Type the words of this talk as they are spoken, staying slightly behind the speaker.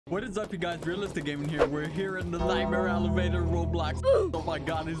What is up, you guys? Realistic Gaming here. We're here in the nightmare elevator Roblox. Oh my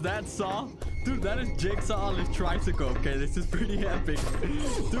god, is that Saw? Dude, that is Jigsaw on his tricycle. Okay, this is pretty epic.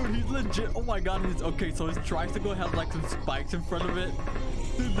 Dude, he's legit. Oh my god, he's okay. So his tricycle has like some spikes in front of it.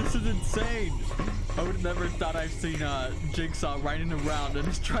 Dude, this is insane. I would have never thought I've seen Jigsaw riding around and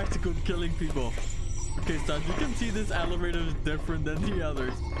his tricycle killing people. Okay, so as you can see, this elevator is different than the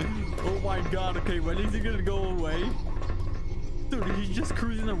others. Oh my god. Okay, when is he gonna go away? Dude, he's just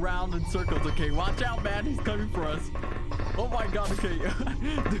cruising around in circles. Okay, watch out, man. He's coming for us. Oh my god. Okay.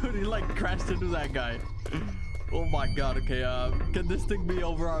 Dude, he like crashed into that guy. Oh my god. Okay, can this thing be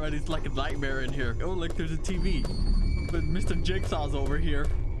over already? It's like a nightmare in here. Oh, look, there's a TV. But Mr. Jigsaw's over here.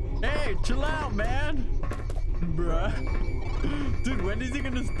 Hey, chill out, man. Bruh. Dude, when is he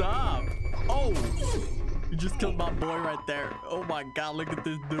gonna stop? Oh, you just killed my boy right there. Oh my god, look at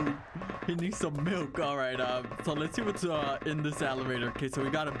this dude. He needs some milk. All right, so let's see what's in this elevator. Okay, so we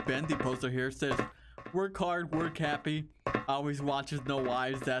got a bendy poster here. It says, work hard, work happy, always watches, no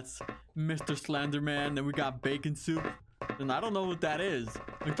wives. That's Mr. Slenderman. Then we got bacon soup, and I don't know what that is.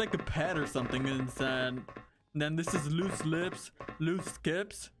 Looks like a pet or something. And then this is loose lips, loose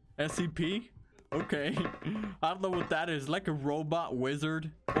skips, SCP. Okay, I don't know what that is. Like a robot wizard.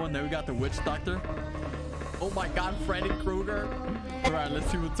 Oh, and then we got the witch doctor. Oh my god, Freddy Krueger. All right, let's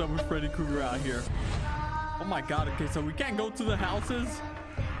see what's up with Freddy Krueger out here. Oh my god. Okay, so we can't go to the houses.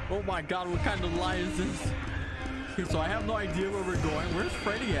 Oh my god, what kind of lie is this? Okay, so I have no idea where we're going. Where's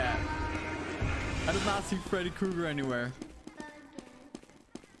Freddy at? I did not see Freddy Krueger anywhere.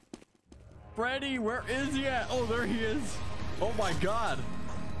 Freddy, where is he at? Oh, there he is. Oh my god.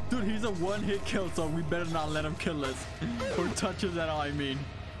 Dude, he's a one-hit kill, so we better not let him kill us. Or touch us at all, I mean.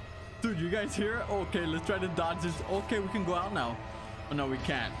 Dude, you guys hear it? Okay, let's try to dodge this. Okay, we can go out now. Oh, no, we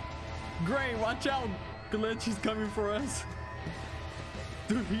can't. Gray, watch out. Glitch, he's coming for us.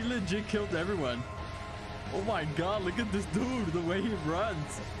 Dude, he legit killed everyone. Oh my god, look at this dude, the way he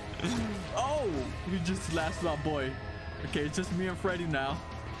runs. Oh, he just slashed my boy. Okay, it's just me and Freddy now.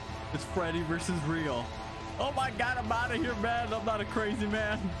 It's Freddy versus real. Oh my god, I'm out of here, man. I'm not a crazy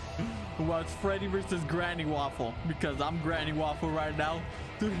man. Well, it's Freddy versus Granny Waffle, because I'm Granny Waffle right now.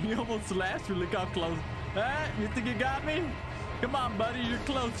 Dude, he almost slashed me. Look how close. Hey, you think you got me? Come on, buddy. You're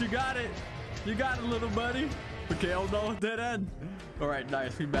close. You got it. You got it, little buddy. Okay, oh no, dead end. All right,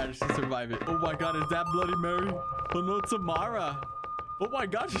 nice. We managed to survive it. Oh my god, is that Bloody Mary? Oh no, it's Samara. Oh my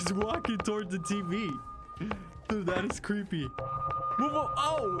god, she's walking towards the TV. Dude, that is creepy. Move on.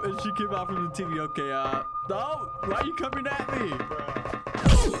 Oh, and she came out from the TV. Okay, no, why are you coming at me?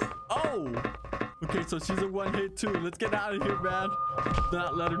 Oh, okay, so she's a one-hit too. Let's get out of here, man. Do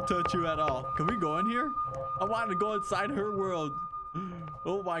not let her touch you at all. Can we go in here? I want to go inside her world.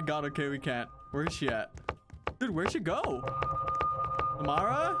 Oh my god. Okay, we can't. Where is she at? Dude, where'd she go?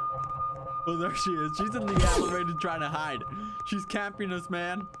 Samara? Oh, there she is. She's in the elevator trying to hide. She's camping us,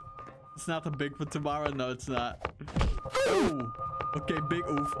 man. It's not the Bigfoot Samara. No, it's not. Oh, okay, big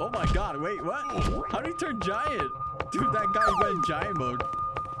oof. Oh my god, wait, what? How did he turn giant? Dude, that guy went giant mode.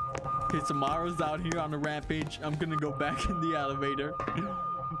 Okay, Samara's out here on the rampage. I'm gonna go back in the elevator.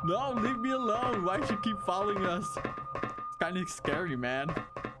 No, leave me alone. Why does she keep following us? It's kind of scary, man.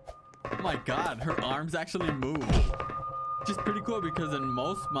 Oh my god, her arms actually move. Which is pretty cool because in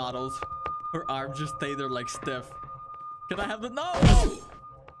most models, her arms just stay there like stiff. Can I have the... No!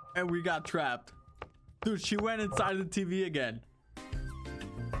 And we got trapped. Dude, she went inside the TV again.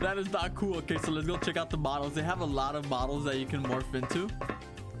 That is not cool. Okay, so let's go check out the models. They have a lot of models that you can morph into,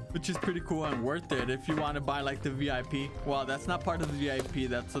 which is pretty cool and worth it if you want to buy like the VIP. Well, that's not part of the VIP.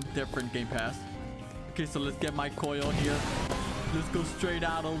 That's a different game pass. Okay, so let's get my coil here. Let's go straight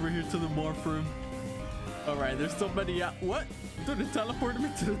out over here to the morph room. All right, there's somebody out. What? Dude, it teleported me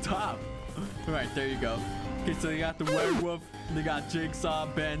to the top. All right, there you go. Okay, so they got the werewolf. They got Jigsaw,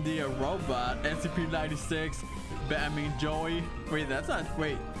 Bendy, a robot, SCP-96, Joey. Wait, that's not...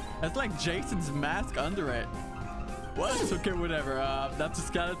 Wait, that's like Jason's mask under it. What? Okay, whatever. That's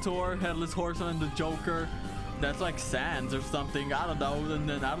a Skeletor, Headless Horseman, the Joker. That's like Sans or something. I don't know. And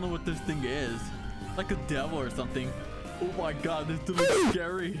then I don't know what this thing is. Like a devil or something. Oh my god, this dude looks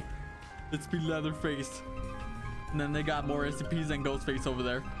scary. Let's be Leatherface. And then they got more SCPs and Ghostface over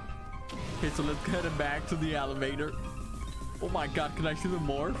there. Okay, so let's head back to the elevator. Oh my god, can I see the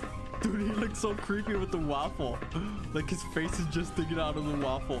morph? Dude, he looks so creepy with the waffle. Like his face is just sticking out of the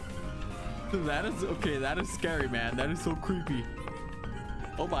waffle. Dude, that is... Okay, that is scary, man. That is so creepy.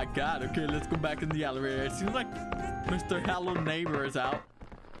 Oh my god. Okay, let's go back in the elevator. It seems like Mr. Hello Neighbor is out.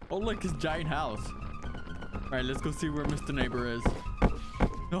 Oh, look, his giant house. All right, let's go see where Mr. Neighbor is.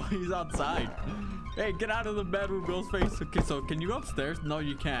 No, he's outside. Hey, get out of the bedroom, Ghostface. Okay, so can you go upstairs? No,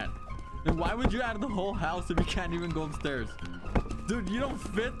 you can't. Then why would you add the whole house if you can't even go upstairs? Dude, you don't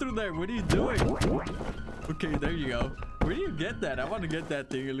fit through there. What are you doing? Okay, there you go. Where do you get that? I want to get that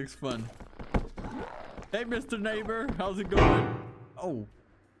thing. It looks fun. Hey, Mr. Neighbor. How's it going? Oh.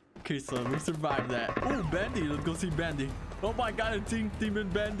 Okay, so we survived that. Oh, Bendy. Let's go see Bendy. Oh my God, it's Demon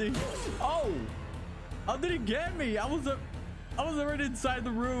Bendy. Oh. How did he get me? I was already inside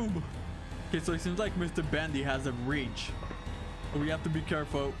the room. Okay, so it seems like Mr. Bendy has a reach. We have to be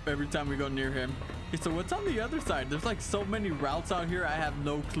careful every time we go near him. Okay, so what's on the other side? There's like so many routes out here. I have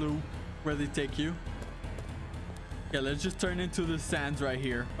no clue where they take you. Yeah, let's just turn into the sands right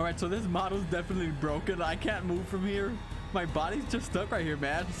here. All right, so this model's definitely broken. I can't move from here. My body's just stuck right here,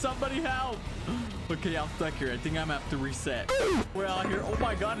 man. Somebody help. Okay, I'm stuck here. I think I'm gonna have to reset. We're out here. Oh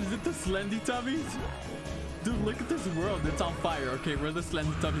my God, is it the Slendy Tubbies? Dude, look at this world. It's on fire. Okay, where the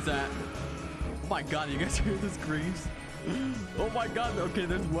Slendy Tubbies at? Oh my God, you guys hear the screams? Oh my God. Okay,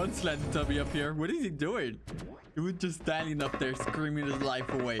 there's one Slendy Tubby up here. What is he doing? He was just standing up there screaming his life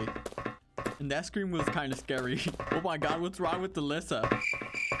away. And that scream was kind of scary. Oh my God, what's wrong with Alyssa?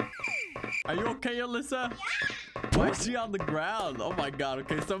 Are you okay, Alyssa? Why is she on the ground? Oh my God.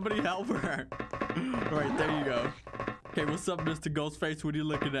 Okay, somebody help her. All right, there you go. Okay, what's up, Mr. Ghostface? What are you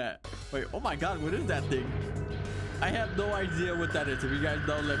looking at? Wait, oh my God, what is that thing? I have no idea what that is. If you guys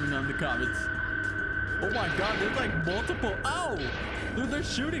know, let me know in the comments. Oh my God, there's like multiple. Oh, dude, they're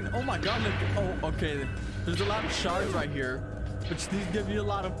shooting. Oh my God, look. Oh, okay. There's a lot of shards right here, which these give you a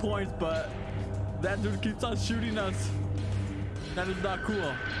lot of points, but that dude keeps on shooting us. That is not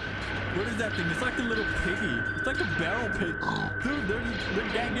cool. What is that thing? It's like a little piggy. It's like a barrel pig. Dude,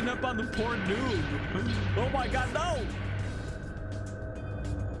 they're ganging up on the poor dude. Oh my God, no.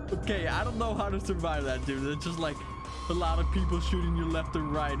 Okay, I don't know how to survive that, dude. It's just like a lot of people shooting you left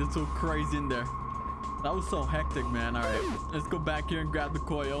and right. It's so crazy in there. That was so hectic, man. All right, let's go back here and grab the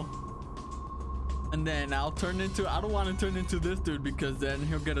coil. And then I'll turn into, I don't want to turn into this dude because then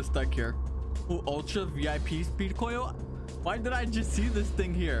he'll get us stuck here. Oh, Ultra VIP speed coil. Why did I just see this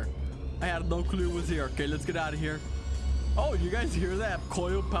thing here? I had no clue it was here. Okay, let's get out of here. Oh, you guys hear that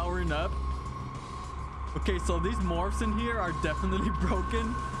coil powering up? Okay, so these morphs in here are definitely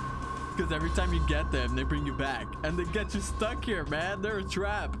broken because every time you get them, they bring you back and they get you stuck here, man. They're a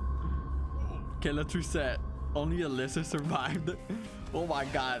trap. Okay, let's reset. Only Alyssa survived. Oh my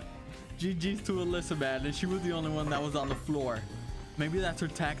God. GG's to Alyssa, man. And she was the only one that was on the floor. Maybe that's her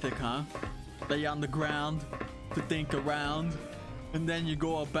tactic, huh? Lay on the ground to think around. And then you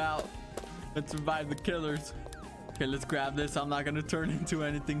go about and survive the killers. Okay, let's grab this. I'm not going to turn into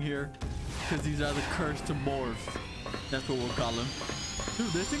anything here because these are the cursed morphs. That's what we'll call them.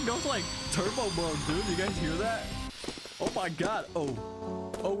 Dude, this thing goes like turbo mode, dude. You guys hear that? Oh my God.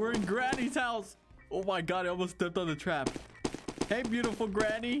 Oh, we're in Granny's house. Oh my God, I almost stepped on the trap. Hey, beautiful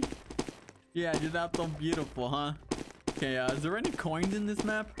Granny. Yeah, you're not so beautiful, huh? Okay, is there any coins in this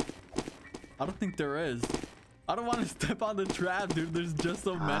map? I don't think there is. I don't want to step on the trap, dude. There's just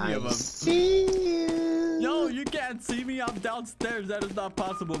so many of them. See you. Yo, you can't see me. I'm downstairs. That is not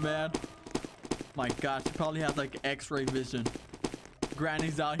possible, man. My gosh, she probably has like X-ray vision.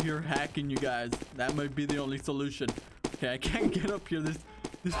 Granny's out here hacking you guys. That might be the only solution. Okay, I can't get up here. This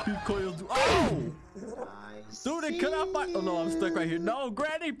speed coil. Oh! Dude, it cut off my... Oh, no, I'm stuck right here. No,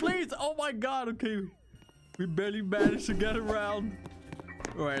 Granny, please. Oh, my God. Okay. We barely managed to get around.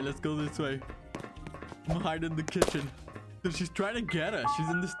 All right, let's go this way. I'm hiding in the kitchen. Dude, she's trying to get us. She's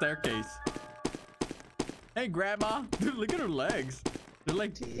in the staircase. Hey, Grandma. Dude, look at her legs. They're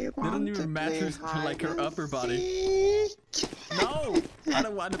like... They don't even match her to, like, her upper body. No! I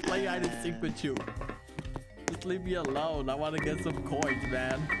don't want to play hide and seek with you. Just leave me alone. I want to get some coins,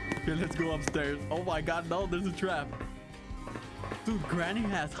 man. Okay, let's go upstairs. Oh my God, no, there's a trap. Dude, Granny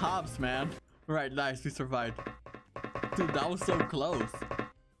has hops, man. All right, nice, we survived. Dude, that was so close.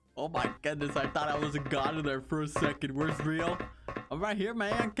 Oh my goodness, I thought I was a god in there for a second. Where's Rio? I'm right here,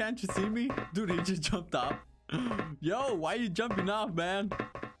 man. Can't you see me? Dude, he just jumped off. Yo, why are you jumping off, man?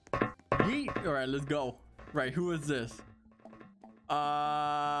 Yeet. All right, let's go. Right, who is this?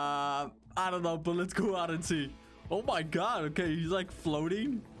 I don't know, but let's go out and see. Oh my God, okay, he's like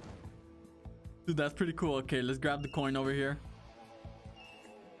floating. Dude, that's pretty cool. Okay, let's grab the coin over here.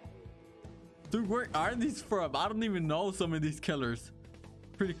 Dude, where are these from? I don't even know some of these killers.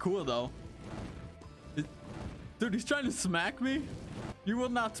 Pretty cool though. Dude, he's trying to smack me. You will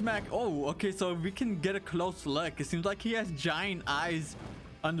not smack. Oh, okay, so we can get a close look. It seems like he has giant eyes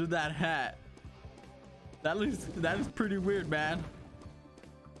under that hat. That is pretty weird, man.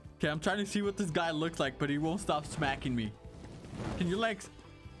 Okay, I'm trying to see what this guy looks like, but he won't stop smacking me. Can you like...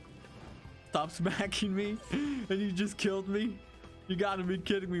 stop smacking me and you just killed me? You gotta be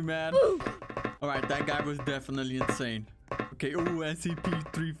kidding me, man. All right, that guy was definitely insane. Okay, ooh,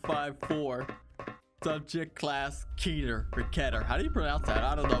 SCP-354. Subject class Keter or Keter. How do you pronounce that?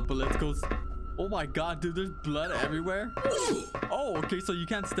 I don't know, but let's go. Oh my god, dude, there's blood everywhere. Oh, okay, so you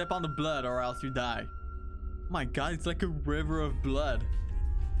can't step on the blood or else you die. Oh my god, it's like a river of blood.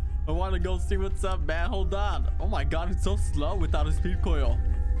 I want to go see what's up, man. Hold on. Oh my god, it's so slow without a speed coil.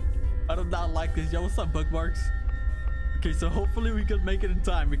 I do not like this. Yo, what's up, bookmarks? Okay, so hopefully we can make it in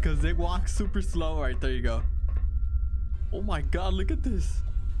time because they walk super slow. All right, there you go. Oh my god, look at this.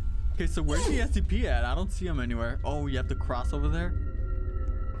 Okay, so where's the SCP at? I don't see him anywhere. Oh, you have to cross over there.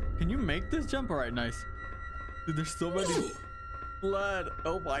 Can you make this jump? All right, nice. Dude, there's so many blood.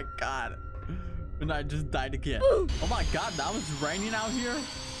 Oh my god. And I just died again. Oh my god, now it's raining out here.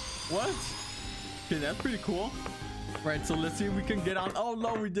 What? Okay, that's pretty cool. Right, so let's see if we can get on. Oh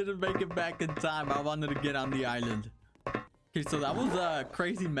no, we didn't make it back in time. I wanted to get on the island. Okay, so that was a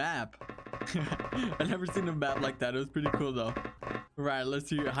crazy map. I never seen a map like that. It was pretty cool though. Right, let's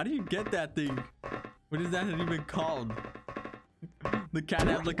see. How do you get that thing? What is that even called? The cat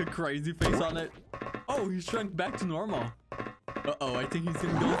has like a crazy face on it. Oh, he shrunk back to normal. Uh-oh, I think he's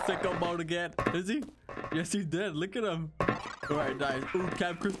in go sicko mode again. Is he? Yes, he did. Look at him. All right, nice. Ooh,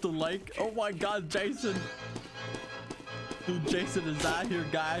 Camp Crystal Lake. Oh my god, Jason. Dude, Jason is out here,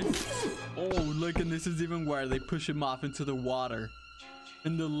 guys. Oh, look, and this is even where they push him off into the water.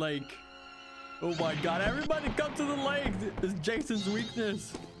 In the lake. Oh my god, everybody come to the lake. It's Jason's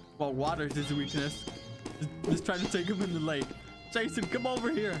weakness. Well, water's his weakness. Just trying to take him in the lake. Jason, come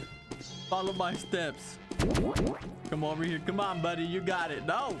over here. Follow my steps. Come over here. Come on, buddy. You got it.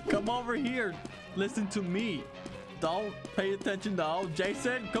 No, come over here. Listen to me. Don't pay attention though.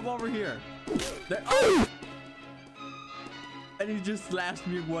 Jason, come over here. There. Oh! And he just slashed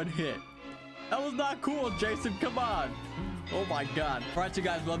me one hit. That was not cool, Jason. Come on. Oh my god. All right, you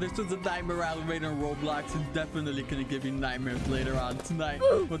guys. Well, this was a nightmare elevator in Roblox. It's definitely gonna give you nightmares later on tonight.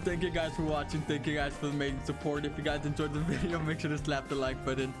 Well, thank you guys for watching. Thank you guys for the amazing support. If you guys enjoyed the video, make sure to slap the like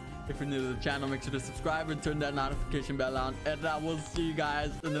button. If you're new to the channel, make sure to subscribe and turn that notification bell on. And I will see you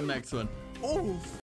guys in the next one. Oh.